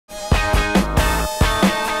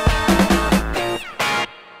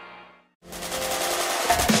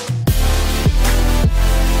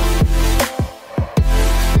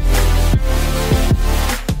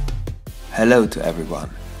Hello to everyone.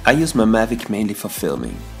 I use my Mavic mainly for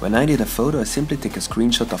filming. When I need a photo, I simply take a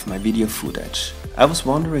screenshot of my video footage. I was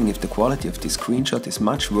wondering if the quality of this screenshot is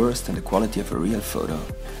much worse than the quality of a real photo.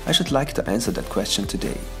 I should like to answer that question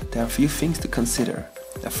today. There are a few things to consider.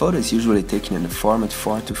 A photo is usually taken in the format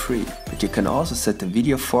 4:3, but you can also set the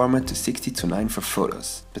video format to 60:9 for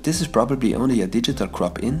photos. But this is probably only a digital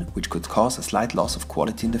crop in, which could cause a slight loss of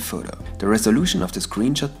quality in the photo. The resolution of the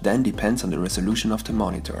screenshot then depends on the resolution of the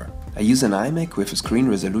monitor. I use an iMac with a screen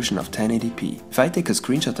resolution of 1080p. If I take a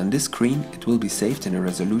screenshot on this screen, it will be saved in a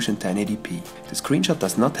resolution 1080p. The screenshot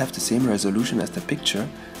does not have the same resolution as the picture,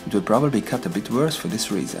 it will probably cut a bit worse for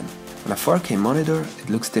this reason. On a 4K monitor, it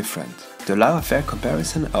looks different. To allow a fair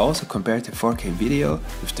comparison, I also compared the 4K video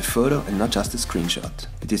with the photo and not just the screenshot.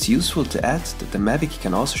 It is useful to add that the Mavic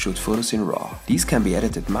can also shoot photos in RAW. These can be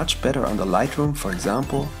edited much better under Lightroom, for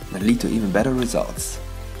example, and lead to even better results.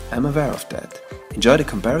 I'm aware of that. Enjoy the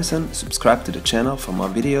comparison, subscribe to the channel for more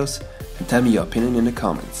videos, and tell me your opinion in the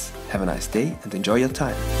comments. Have a nice day and enjoy your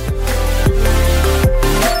time.